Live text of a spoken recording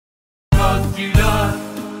تسجيلات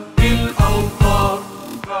الأوطار.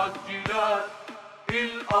 تسجيلات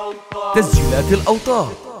الأوطار. تسجيلات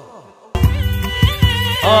الأوطار.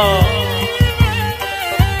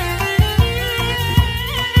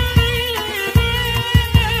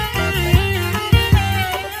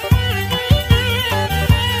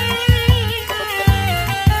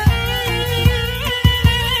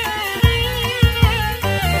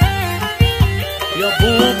 يا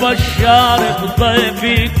ابو بشار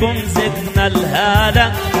بضيفيكم زدنا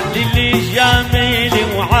الهالة، للي جميلي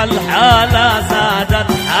وعالحالة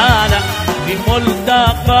زادت حالة، في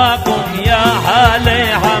ملتقاكم يا هالي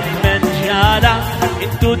عم نجالة،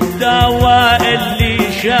 انتو الدواء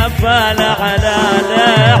اللي شفى العلالة.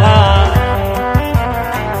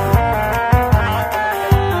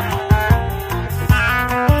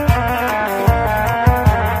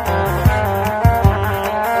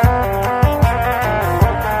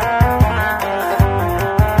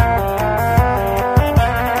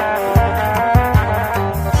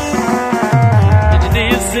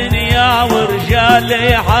 جنسنيا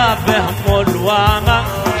ورجالي عافهم الوامة،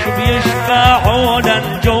 شو بيشفعونا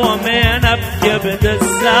نجومنا بكبد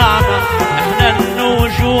السامة، احنا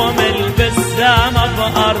النجوم البسامة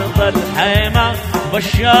بأرض الحيمة،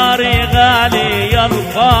 بشاري غالي يا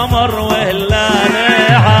القمر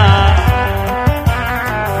وهلالها.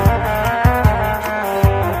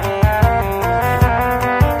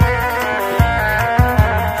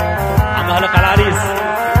 عمالك على العريس.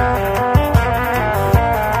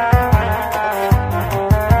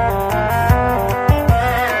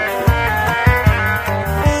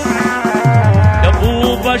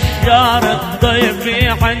 بشار الضيف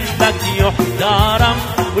عندك يحترم،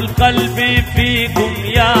 والقلب فيكم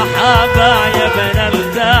يا حبايبنا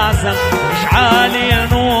التاسم، اشعالي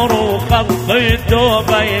نور وخطيته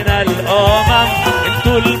بين الامم،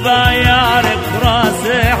 انتو البيارق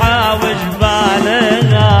راسعة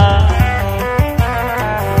وجبالها.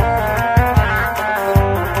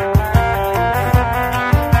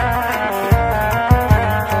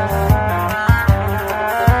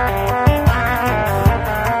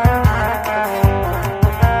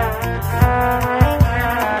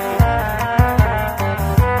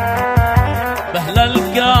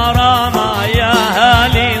 الكرامة يا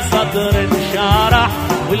هالي صدر انشرح،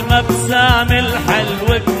 والمبسام الحلو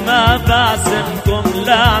بمباسمكم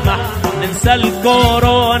لامح، ننسى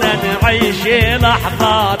الكورونا نعيش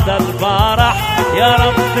لحظات الفرح، يا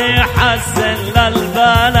ربي حسن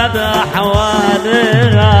للبلد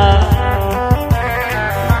أحوالها.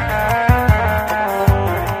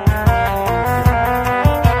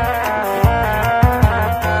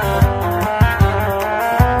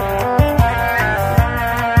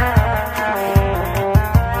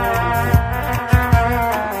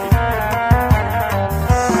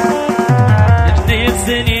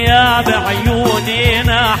 جنسنيا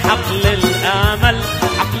بعيونينا حقل الامل،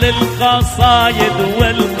 حقل القصايد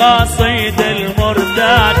والقصيد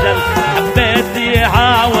المرتجل،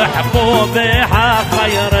 حبيتيها وحبوبها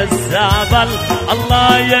خير الزبل،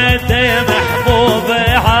 الله يديم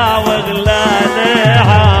حبوبها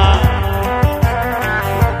وغلالها.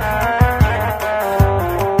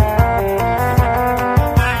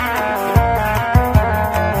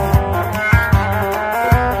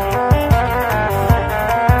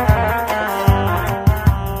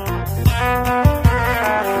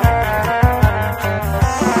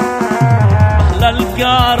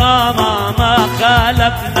 الكرامة ما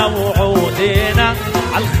خالفنا وعودنا،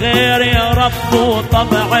 عالخير يا رب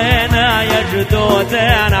وطبعنا يا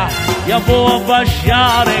جدودنا، يا ابو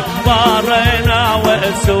بشار كبارنا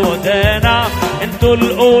واسودنا، انتو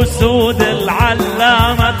الاسود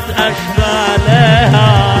العلامة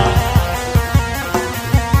اشبالها.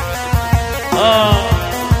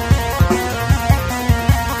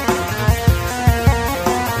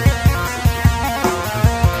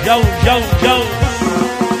 جو جو جو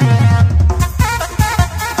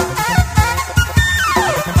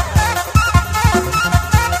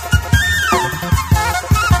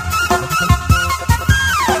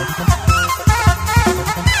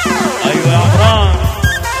ايوه يا عمران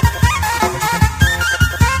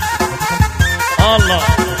الله.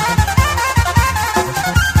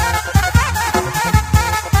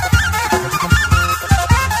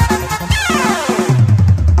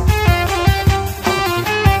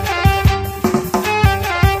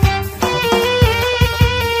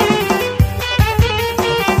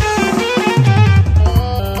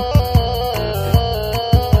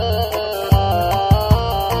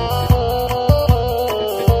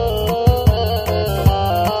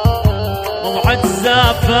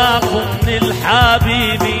 زفاف من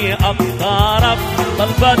الحبيبي الطرف،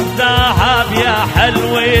 طلبت الذهب يا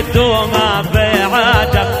حلوته ما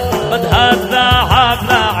بعجب، بدها الذهب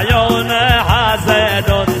لعيونها زين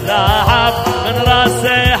الذهب، من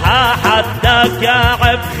راسها حتى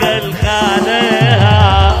كعب خلخالها.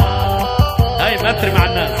 هاي ما تري مع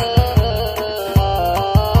الناس.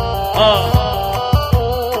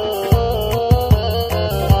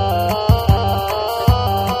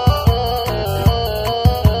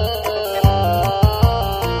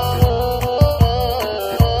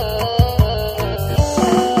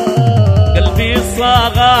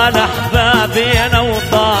 صاغى لأحبابنا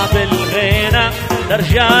وطاب الغنى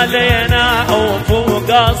لرجالنا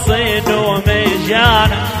وفوق قصيد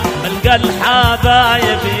ومجانا، ملقى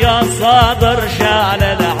الحبايب يا صابر شال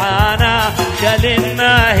العانا، شال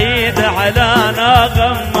النهيد على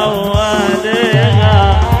نغم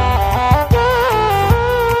مواليها.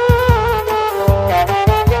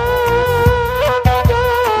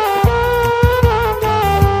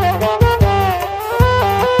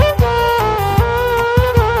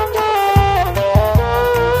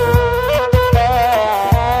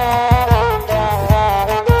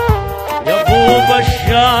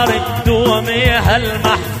 بشار الدومي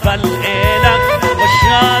هالمحفل إلك،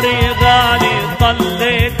 والشاري غالي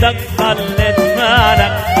طلتك طلت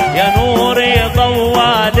مالك، يا نوري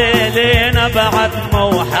ضوى ليلنا بعد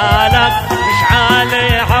موحالك، مش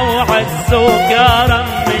عالي عوعز وكرم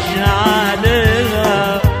مش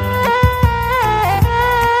عاليها.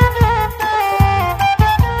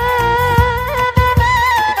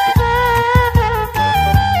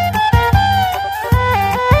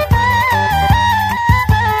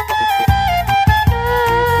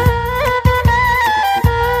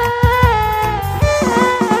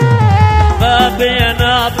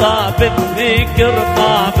 بينا طاب الذكر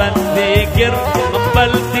طاب الذكر،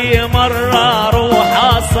 قبلتي مرة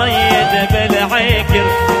روح صيد بالعكر،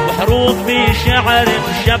 وحروفي شعر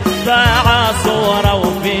مشبعة صورة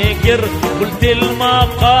وفكر، قلت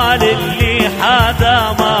المقال اللي حدا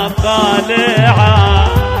ما قالها.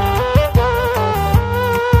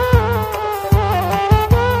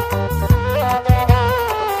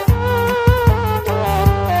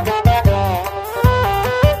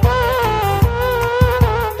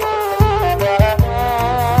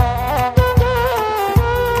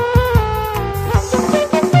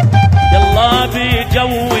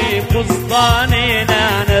 جوي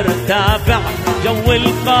فستاننا نرتفع، جو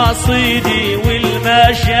القصيدي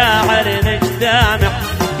والمشاعر نجتمع،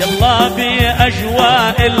 يلا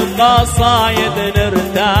بأجواء القصايد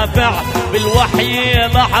نرتفع، بالوحي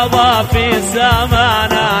لحظة في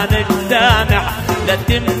سمانا نجتمع، لا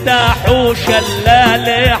تمدحوا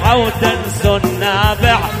شلالع وتنسوا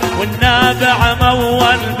النابع، والنابع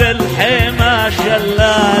مول بالحمى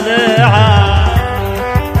شلالع.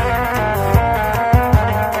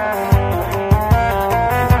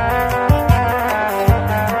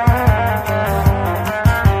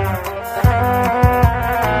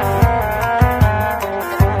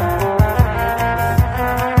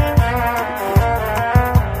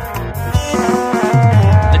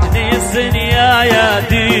 جنسنيا يا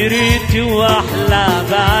ديرتي واحلى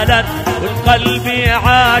بلد، والقلب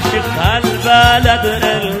عاشق هالبلد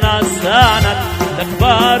إلنا السند،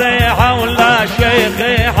 تكبارها ولا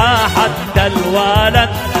شيخها حتى الولد،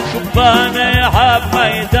 شبانها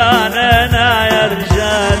بميداننا يا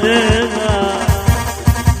رجالنا.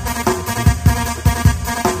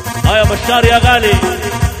 يا بشار يا غالي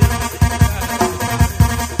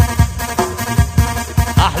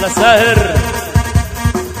احلى سهر.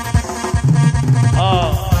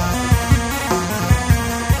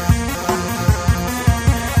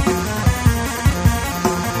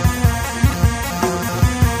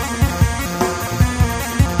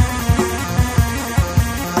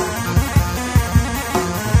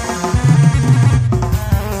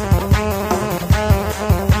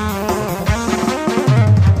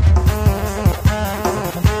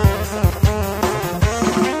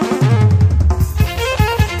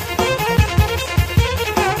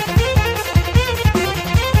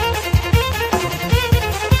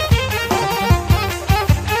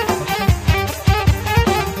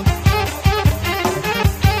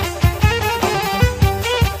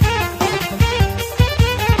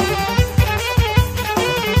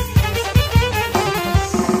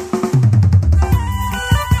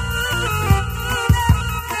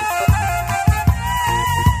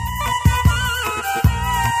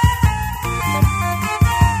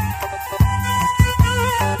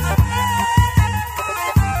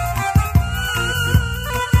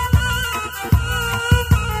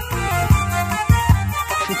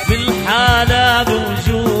 بالحالة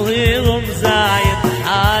بوجوههم زايد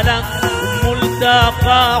حالة،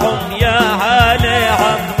 وملتقاهم يا علي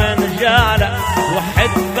عم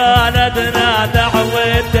بلدنا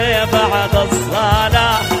دعوتي بعد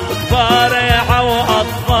الصلاة، كبار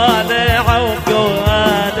وأطفال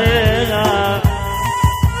وكهانها.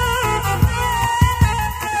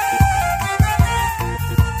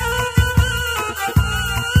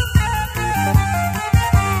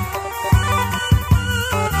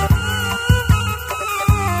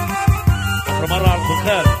 مرة على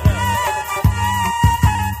البخار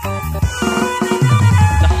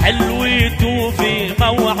حلويته في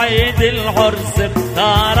موعد العرس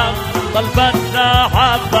اختارت، طلبتنا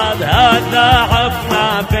حبتها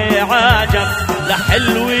ذهبنا في عجب.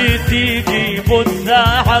 لحلويتي جيبوا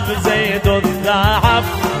الذهب زيدوا الذهب،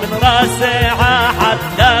 من راسها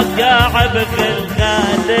حتى كعب